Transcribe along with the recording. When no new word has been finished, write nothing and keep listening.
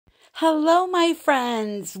Hello, my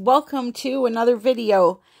friends. Welcome to another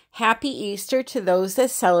video. Happy Easter to those that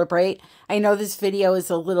celebrate. I know this video is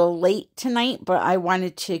a little late tonight, but I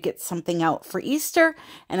wanted to get something out for Easter,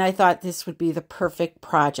 and I thought this would be the perfect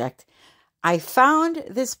project. I found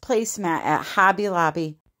this placemat at Hobby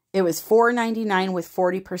Lobby. It was $4.99 with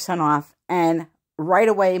 40% off, and right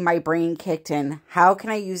away my brain kicked in. How can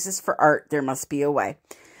I use this for art? There must be a way.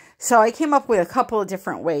 So I came up with a couple of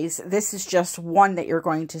different ways. This is just one that you're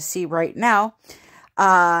going to see right now.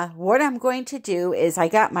 What I'm going to do is I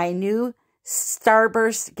got my new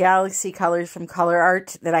Starburst Galaxy colors from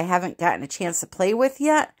COLOURARTE that I haven't gotten a chance to play with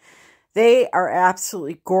yet. They are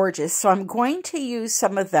absolutely gorgeous. So I'm going to use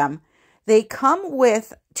some of them. They come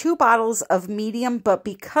with 2 bottles of medium, but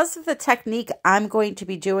because of the technique I'm going to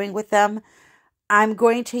be doing with them, I'm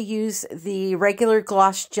going to use the regular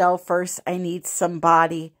gloss gel first. I need some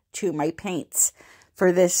body to my paints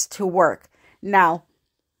for this to work. Now,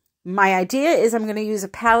 my idea is I'm going to use a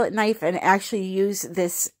palette knife and actually use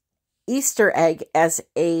this Easter egg as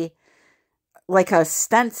like a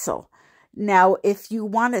stencil. Now, if you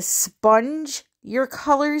want to sponge your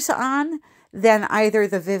colors on, then either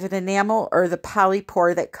the Vivid Enamel or the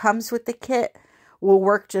Polypore that comes with the kit will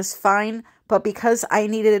work just fine. But because I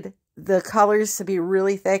needed the colors to be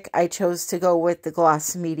really thick, I chose to go with the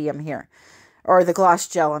gloss medium here. Or the gloss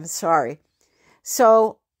gel, I'm sorry.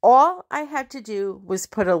 So all I had to do was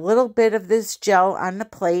put a little bit of this gel on the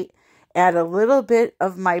plate, add a little bit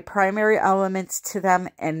of my primary elements to them,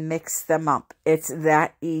 and mix them up. It's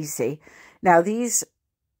that easy. Now these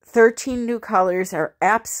 13 new colors are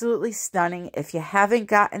absolutely stunning. If you haven't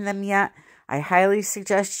gotten them yet, I highly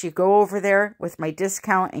suggest you go over there with my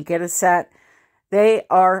discount and get a set. They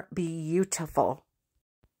are beautiful.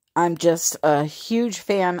 I'm just a huge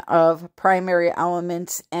fan of Primary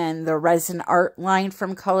Elements and the Resin Art line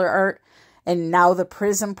from COLOURARTE. And now the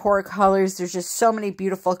Prism Pour colors. There's just so many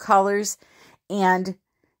beautiful colors. And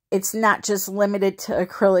it's not just limited to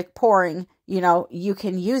acrylic pouring. You know, you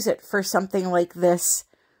can use it for something like this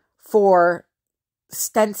for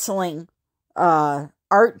stenciling, art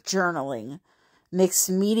journaling, mixed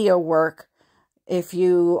media work. If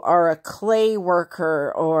you are a clay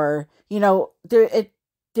worker or, you know,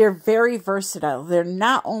 they're very versatile. They're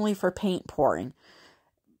not only for paint pouring.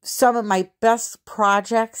 Some of my best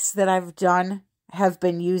projects that I've done have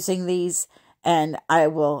been using these, and I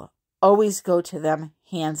will always go to them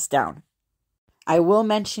hands down. I will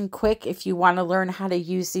mention quick, if you want to learn how to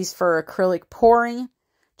use these for acrylic pouring,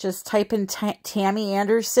 just type in Tammy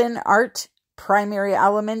Anderson Art Primary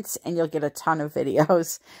Elements, and you'll get a ton of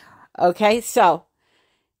videos. Okay, so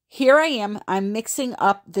here I am. I'm mixing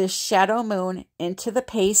up this Shadow Moon into the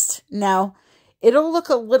paste. Now, it'll look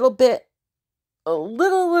a little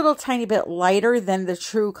tiny bit lighter than the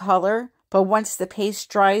true color, but once the paste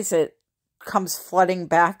dries, it comes flooding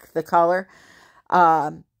back the color.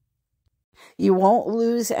 You won't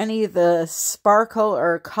lose any of the sparkle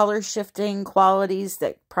or color shifting qualities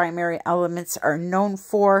that Primary Elements are known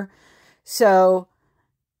for. So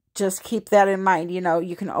just keep that in mind. You know,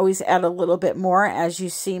 you can always add a little bit more as you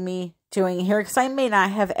see me doing here, because I may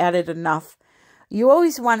not have added enough. You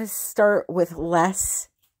always want to start with less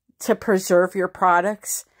to preserve your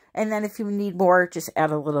products. And then if you need more, just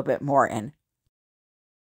add a little bit more in.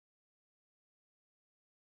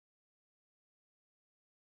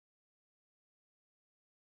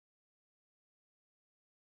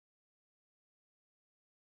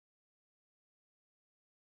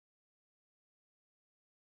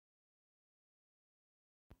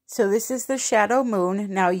 So this is the Shadow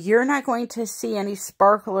Moon. Now, you're not going to see any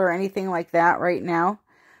sparkle or anything like that right now.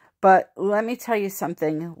 But let me tell you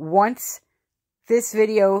something. Once this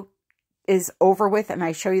video is over with and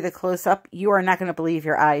I show you the close-up, you are not going to believe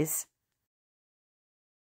your eyes.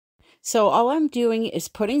 So all I'm doing is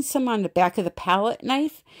putting some on the back of the palette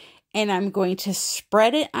knife, and I'm going to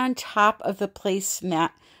spread it on top of the placemat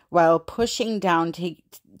while pushing down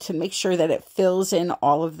to make sure that it fills in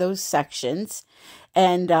all of those sections.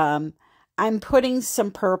 And I'm putting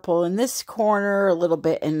some purple in this corner, a little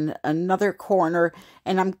bit in another corner,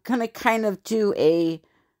 and I'm going to kind of do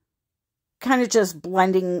just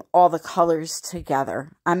blending all the colors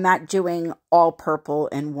together. I'm not doing all purple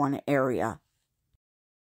in one area.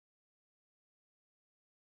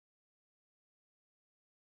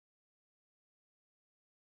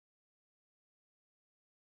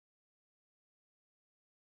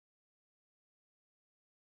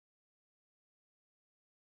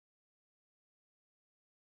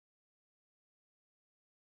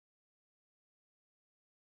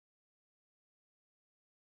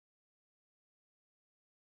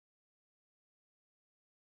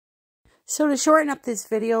 So to shorten up this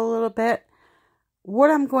video a little bit, what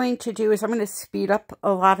I'm going to do is I'm going to speed up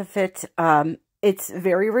a lot of it. It's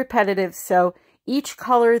very repetitive, so each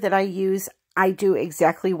color that I use, I do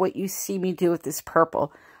exactly what you see me do with this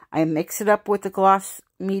purple. I mix it up with the gloss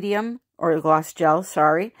medium, or the gloss gel,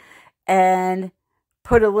 sorry, and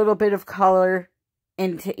put a little bit of color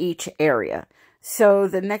into each area. So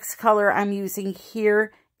the next color I'm using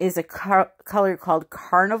here is a color called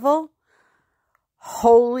Carnival.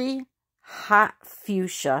 Holy hot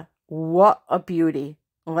fuchsia. What a beauty.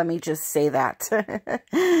 Let me just say that.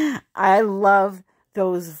 I love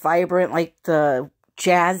those vibrant, like the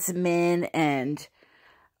jasmine and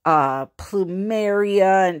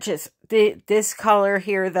plumeria, and just this color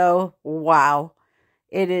here though, wow.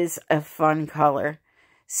 It is a fun color.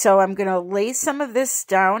 So I'm going to lay some of this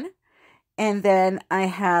down, and then I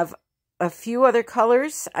have a few other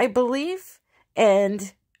colors, I believe,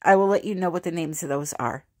 and I will let you know what the names of those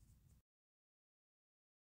are.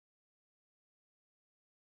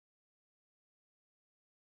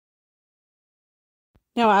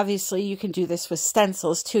 Now, obviously, you can do this with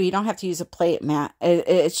stencils, too. You don't have to use a plate mat.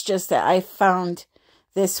 It's just that I found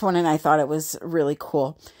this one, and I thought it was really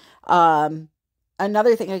cool.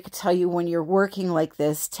 Another thing I could tell you when you're working like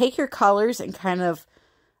this, take your colors and kind of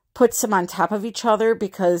put some on top of each other,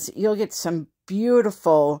 because you'll get some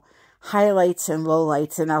beautiful highlights and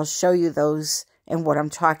lowlights, and I'll show you those and what I'm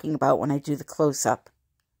talking about when I do the close-up.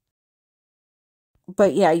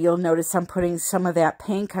 But yeah, you'll notice I'm putting some of that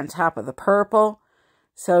pink on top of the purple.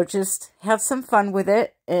 So just have some fun with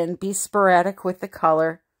it and be sporadic with the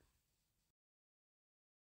color.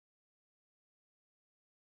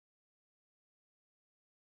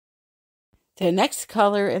 The next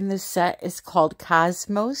color in this set is called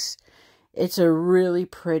Cosmos. It's a really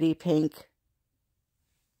pretty pink.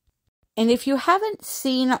 And if you haven't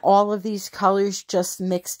seen all of these colors just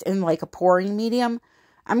mixed in like a pouring medium,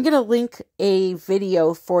 I'm going to link a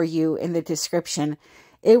video for you in the description.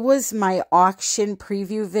 It was my auction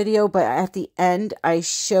preview video, but at the end, I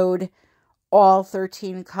showed all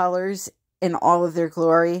 13 colors in all of their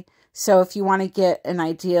glory. So if you want to get an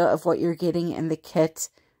idea of what you're getting in the kit,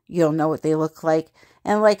 you'll know what they look like.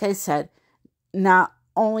 And like I said, not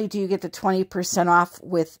only do you get the 20% off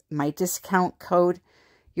with my discount code,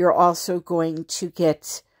 you're also going to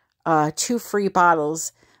get 2 free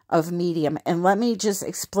bottles of medium. And let me just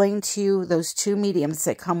explain to you those 2 mediums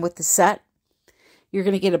that come with the set. You're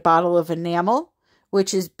going to get a bottle of enamel,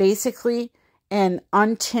 which is basically an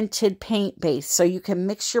untinted paint base. So you can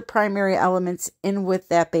mix your primary elements in with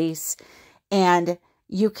that base, and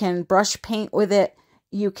you can brush paint with it.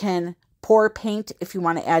 You can pour paint if you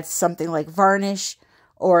want to add something like varnish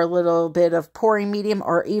or a little bit of pouring medium,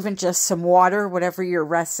 or even just some water, whatever your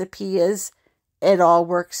recipe is. It all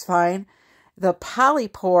works fine. The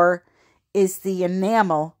Polypore is the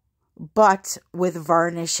enamel, but with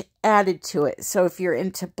varnish added to it. So if you're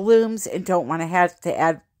into blooms and don't want to have to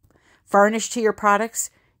add varnish to your products,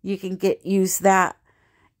 you can use that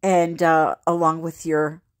and along with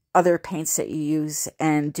your other paints that you use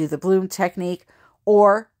and do the bloom technique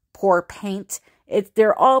or pour paint.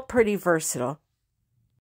 They're all pretty versatile.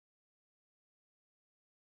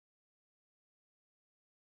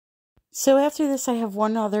 So after this, I have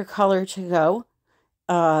one other color to go.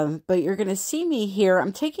 But you're going to see me here.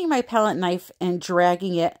 I'm taking my palette knife and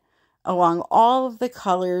dragging it along all of the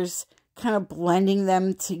colors, kind of blending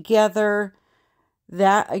them together.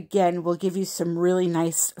 That, again, will give you some really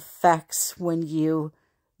nice effects when you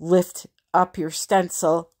lift up your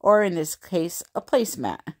stencil, or in this case, a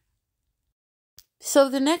placemat. So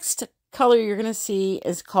the next color you're going to see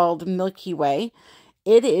is called Milky Way.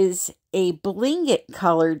 It is a blanket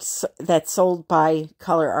colored that's sold by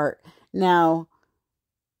COLOURARTE. Now,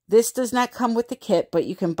 this does not come with the kit, but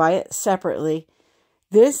you can buy it separately.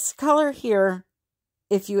 This color here,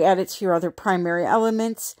 if you add it to your other primary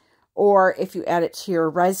elements, or if you add it to your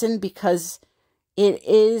resin, because it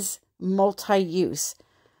is multi-use.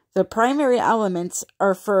 The primary elements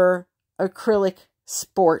are for acrylic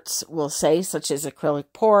sports, we'll say, such as acrylic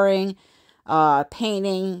pouring,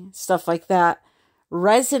 painting, stuff like that.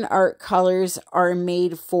 Resin art colors are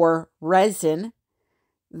made for resin.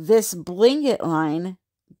 This blanket line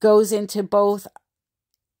goes into both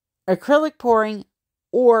acrylic pouring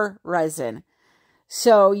or resin.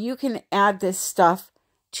 So you can add this stuff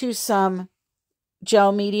to some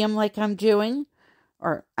gel medium like I'm doing,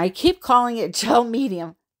 or I keep calling it gel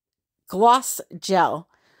medium, gloss gel,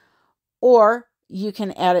 or you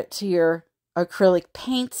can add it to your acrylic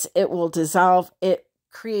paints. It will dissolve. It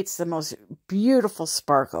creates the most beautiful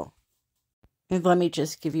sparkle. And let me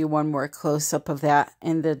just give you one more close-up of that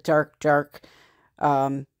in the dark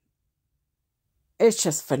It's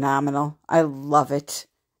just phenomenal. I love it.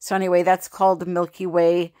 So anyway, that's called the Milky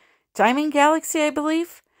Way Diamond Galaxy, I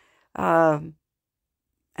believe. And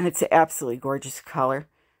it's an absolutely gorgeous color.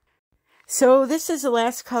 So this is the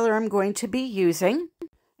last color I'm going to be using.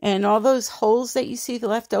 And all those holes that you see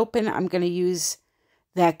left open, I'm going to use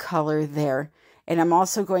that color there. And I'm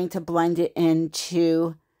also going to blend it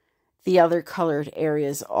into the other colored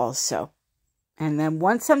areas also. And then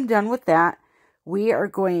once I'm done with that, we are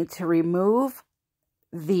going to remove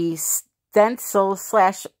the stencil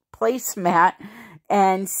 / placemat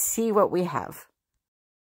and see what we have.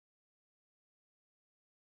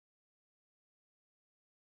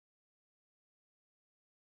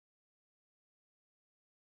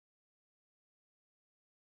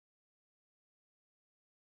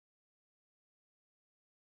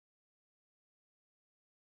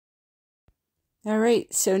 All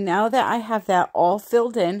right, so now that I have that all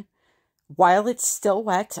filled in, while it's still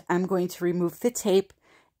wet, I'm going to remove the tape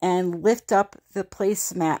and lift up the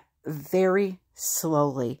placemat very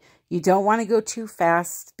slowly. You don't want to go too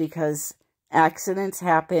fast because accidents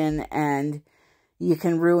happen and you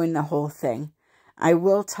can ruin the whole thing. I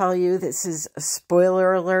will tell you, this is a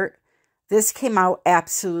spoiler alert. This came out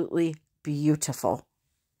absolutely beautiful.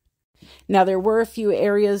 Now, there were a few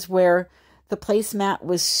areas where the placemat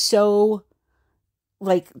was so,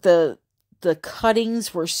 like the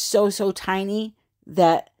cuttings were so tiny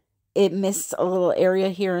that it missed a little area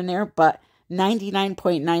here and there, but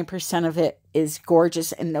 99.9% of it is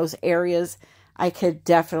gorgeous in those areas. I could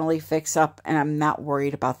definitely fix up, and I'm not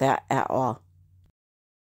worried about that at all.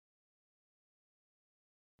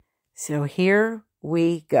 So here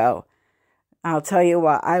we go. I'll tell you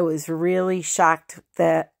what, I was really shocked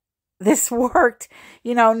that this worked.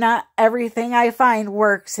 You know, not everything I find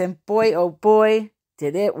works, and boy, oh boy,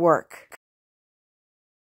 did it work.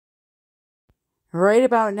 Right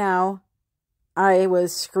about now, I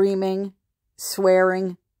was screaming,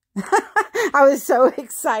 swearing. I was so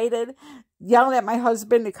excited, yelling at my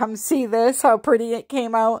husband to come see this, how pretty it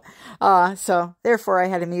came out. So therefore I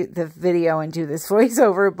had to mute the video and do this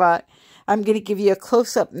voiceover, but I'm going to give you a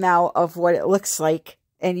close-up now of what it looks like,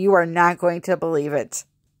 and you are not going to believe it.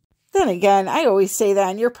 Then again, I always say that,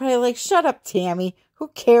 and you're probably like, shut up, Tammy. Who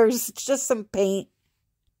cares? It's just some paint.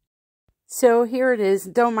 So here it is.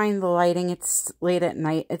 Don't mind the lighting. It's late at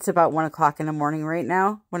night. It's about 1 o'clock in the morning right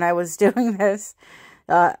now when I was doing this.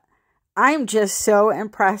 I'm just so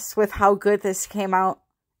impressed with how good this came out.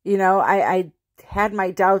 You know, I had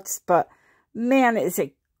my doubts, but man, is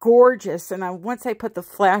it gorgeous. And once I put the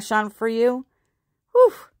flash on for you,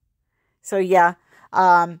 whew. So yeah.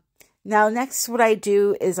 Now next what I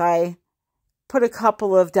do is I put a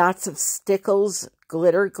couple of dots of Stickles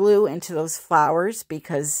glitter glue into those flowers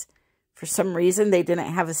because for some reason they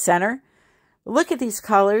didn't have a center. Look at these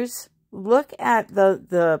colors. Look at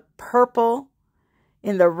the purple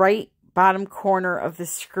in the right bottom corner of the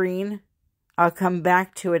screen. I'll come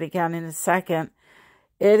back to it again in a second.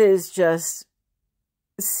 It is just,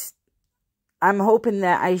 I'm hoping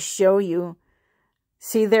that I show you.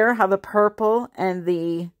 See there how the purple and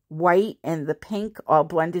the white and the pink all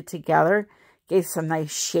blended together? Gave some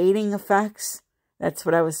nice shading effects. That's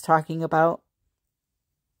what I was talking about.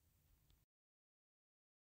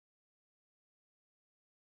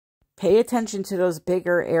 Pay attention to those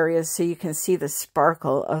bigger areas so you can see the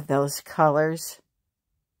sparkle of those colors.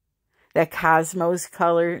 That Cosmos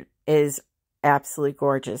color is absolutely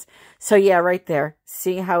gorgeous. So yeah, right there.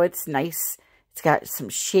 See how it's nice? It's got some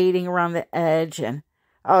shading around the edge, and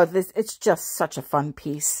oh, it's just such a fun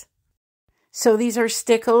piece. So these are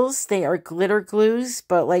Stickles. They are glitter glues,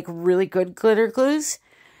 but like really good glitter glues.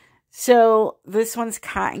 So this one's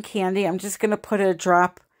Cotton Candy. I'm just going to put a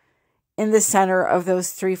drop in the center of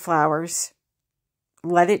those 3 flowers.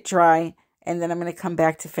 Let it dry, and then I'm going to come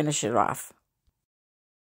back to finish it off.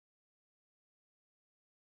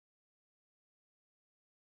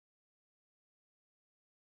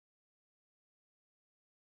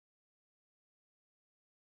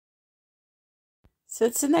 So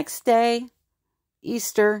it's the next day,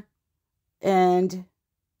 Easter, and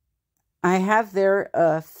I have there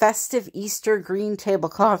a festive Easter green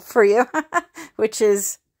tablecloth for you, which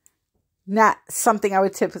is not something I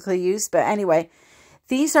would typically use. But anyway,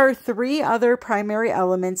 these are 3 other primary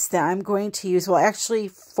elements that I'm going to use. Well, actually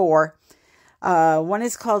 4. One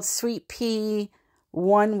is called Sweet Pea.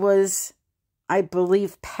 One was, I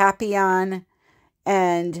believe, Papillon.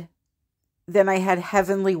 And then I had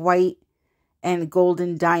Heavenly White and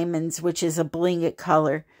Golden Diamonds, which is a bling-it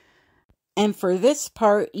color. And for this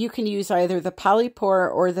part, you can use either the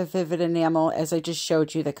Polypore or the Vivid Enamel, as I just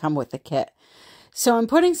showed you, that come with the kit. So I'm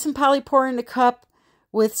putting some Polypore in the cup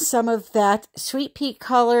with some of that sweet pea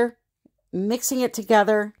color, mixing it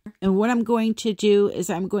together. And what I'm going to do is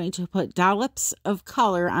I'm going to put dollops of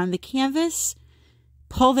color on the canvas,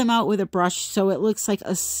 pull them out with a brush so it looks like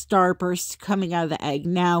a starburst coming out of the egg.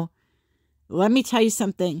 Now, let me tell you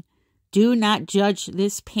something. Do not judge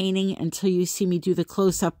this painting until you see me do the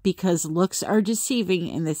close-up, because looks are deceiving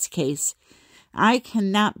in this case. I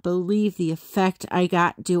cannot believe the effect I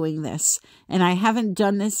got doing this. And I haven't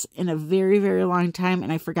done this in a very, very long time,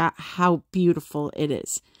 and I forgot how beautiful it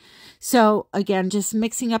is. So again, just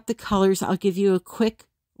mixing up the colors. I'll give you a quick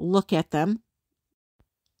look at them.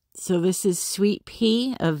 So this is Sweet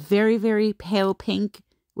Pea, a very, very pale pink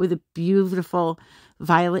with a beautiful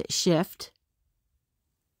violet shift.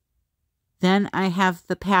 Then I have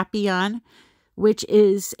the Papillon, which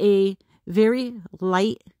is a very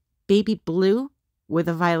light baby blue with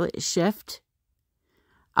a violet shift.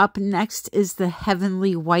 Up next is the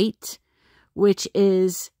Heavenly White, which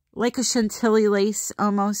is like a Chantilly lace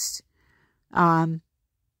almost, but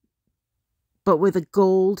with a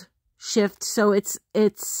gold shift. So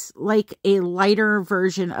it's like a lighter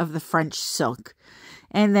version of the French silk.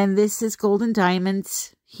 And then this is Golden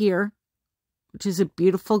Diamonds here, which is a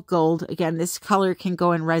beautiful gold. Again, this color can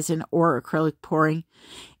go in resin or acrylic pouring.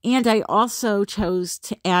 And I also chose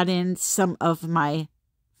to add in some of my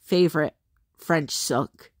favorite French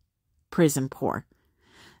silk prism pour.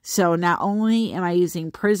 So not only am I using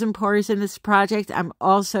prism pours in this project, I'm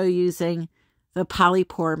also using the poly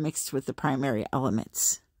pour mixed with the primary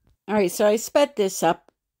elements. All right, so I sped this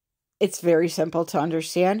up. It's very simple to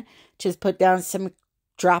understand. Just put down some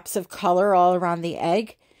drops of color all around the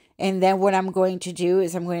egg. And then what I'm going to do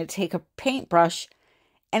is I'm going to take a paintbrush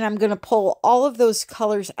and I'm going to pull all of those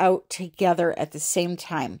colors out together at the same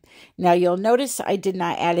time. Now you'll notice I did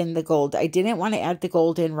not add in the gold. I didn't want to add the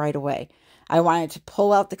gold in right away. I wanted to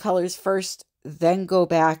pull out the colors first, then go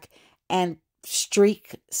back and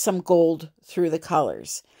streak some gold through the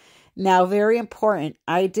colors. Now, very important,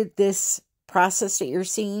 I did this process that you're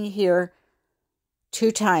seeing here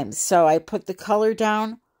 2 times. So I put the color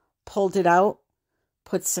down, pulled it out,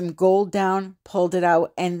 put some gold down, pulled it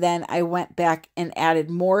out, and then I went back and added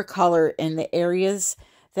more color in the areas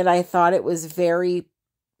that I thought it was very,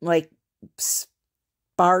 like,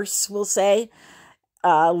 sparse, we'll say,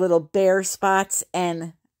 little bare spots,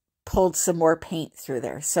 and pulled some more paint through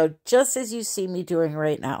there. So just as you see me doing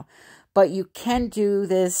right now. But you can do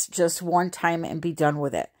this just one time and be done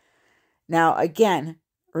with it. Now, again,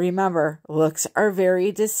 remember, looks are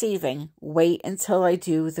very deceiving. Wait until I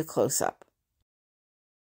do the close-up.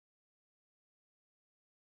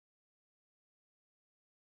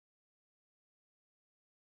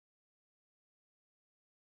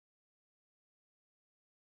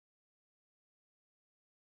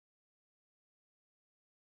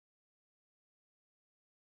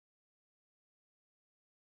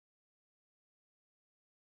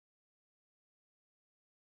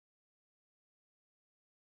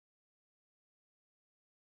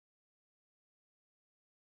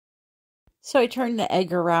 So I turned the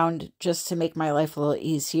egg around just to make my life a little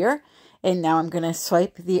easier. And now I'm going to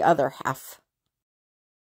swipe the other half.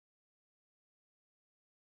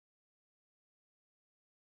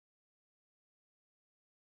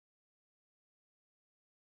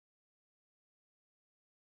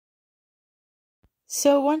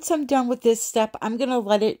 So once I'm done with this step, I'm going to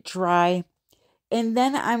let it dry. And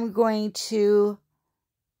then I'm going to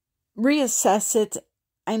reassess it.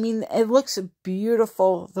 I mean, it looks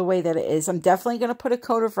beautiful the way that it is. I'm definitely going to put a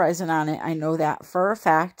coat of resin on it. I know that for a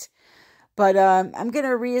fact. But I'm going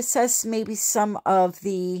to reassess maybe some of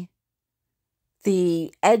the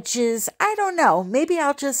edges. I don't know. Maybe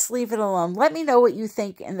I'll just leave it alone. Let me know what you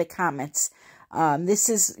think in the comments. This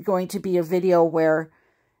is going to be a video where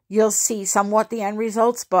you'll see somewhat the end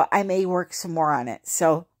results, but I may work some more on it.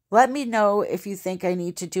 So let me know if you think I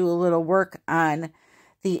need to do a little work on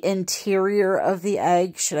the interior of the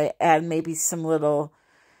egg. Should I add maybe some little,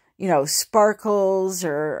 sparkles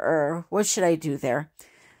or what should I do there?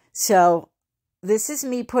 So this is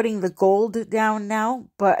me putting the gold down now,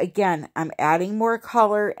 but again, I'm adding more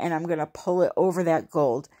color and I'm going to pull it over that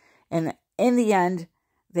gold. And in the end,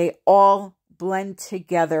 they all blend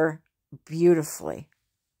together beautifully.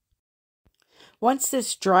 Once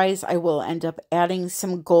this dries, I will end up adding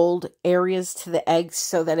some gold areas to the eggs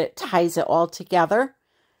so that it ties it all together.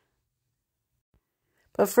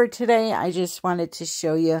 But for today, I just wanted to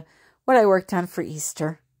show you what I worked on for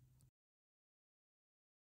Easter.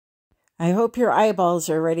 I hope your eyeballs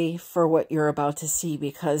are ready for what you're about to see,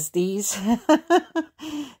 because this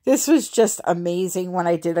was just amazing when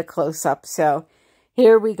I did a close-up. So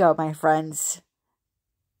here we go, my friends.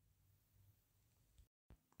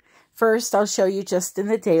 First, I'll show you just in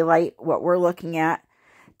the daylight what we're looking at.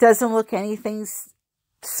 Doesn't look anything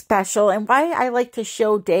special. And why I like to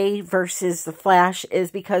show day versus the flash is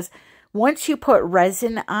because once you put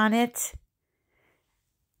resin on it,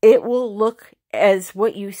 it will look as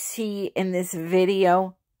what you see in this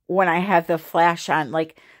video when I have the flash on.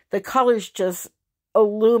 Like, the colors just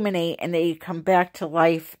illuminate and they come back to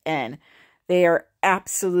life, and they are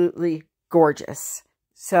absolutely gorgeous.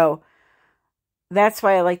 So that's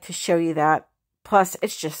why I like to show you that. Plus,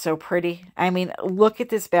 it's just so pretty. I mean, look at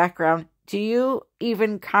this background. Do you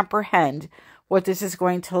even comprehend what this is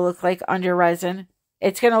going to look like under resin?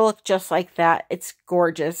 It's going to look just like that. It's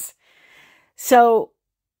gorgeous. So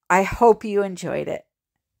I hope you enjoyed it.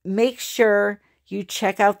 Make sure you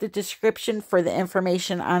check out the description for the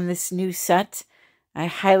information on this new set. I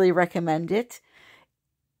highly recommend it.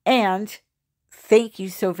 And thank you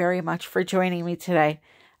so very much for joining me today.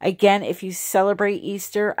 Again, if you celebrate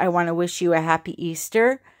Easter, I want to wish you a happy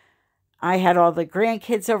Easter. I had all the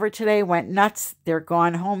grandkids over today, went nuts. They're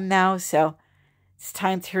gone home now, so it's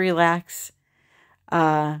time to relax.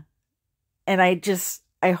 And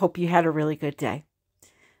I hope you had a really good day.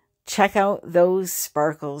 Check out those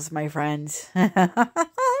sparkles, my friends. Oh,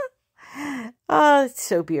 it's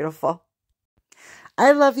so beautiful.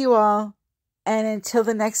 I love you all. And until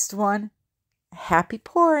the next one, happy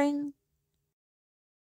pouring.